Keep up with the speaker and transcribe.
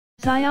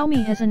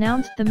Xiaomi has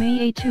announced the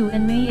Mi A2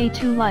 and Mi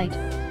A2 Lite,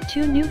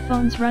 two new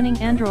phones running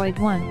Android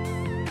One.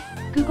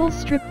 Google's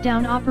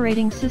stripped-down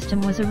operating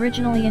system was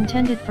originally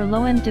intended for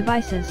low-end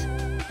devices,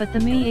 but the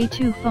Mi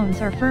A2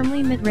 phones are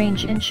firmly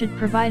mid-range and should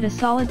provide a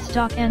solid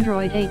stock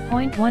Android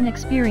 8.1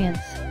 experience.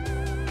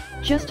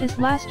 Just as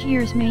last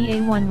year's Mi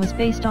A1 was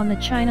based on the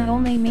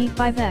China-only Mi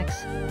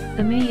 5X,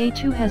 the Mi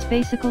A2 has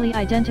basically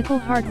identical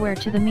hardware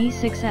to the Mi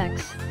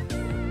 6X.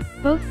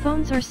 Both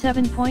phones are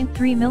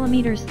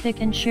 7.3mm thick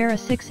and share a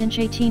 6-inch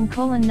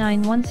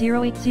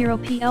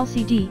 18:91080p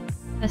LCD,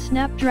 a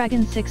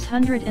Snapdragon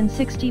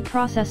 660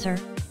 processor,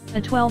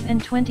 a 12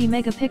 and 20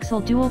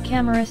 megapixel dual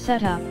camera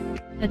setup,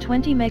 a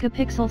 20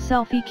 megapixel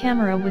selfie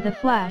camera with a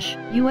flash,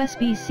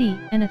 USB-C,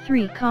 and a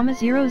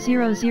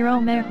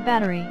 3,000 mAh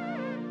battery.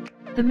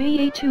 The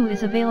Mi A2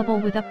 is available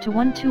with up to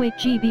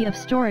 128GB of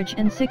storage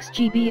and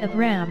 6GB of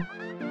RAM.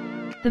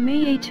 The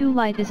Mi A2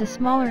 Lite is a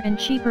smaller and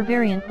cheaper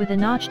variant with a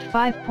notched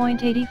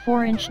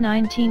 5.84-inch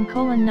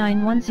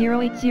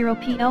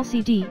 19:91080p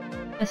LCD,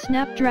 a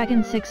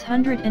Snapdragon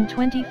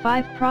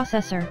 625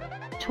 processor,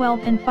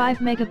 12 and 5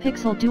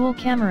 megapixel dual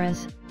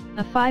cameras,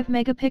 a 5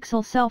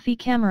 megapixel selfie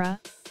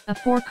camera, a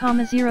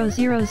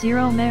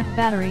 4,000 mAh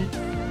battery,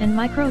 and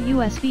micro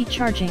USB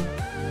charging.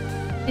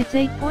 It's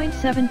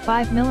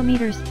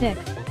 8.75mm thick,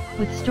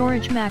 with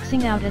storage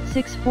maxing out at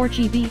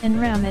 64GB and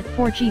RAM at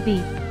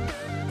 4GB.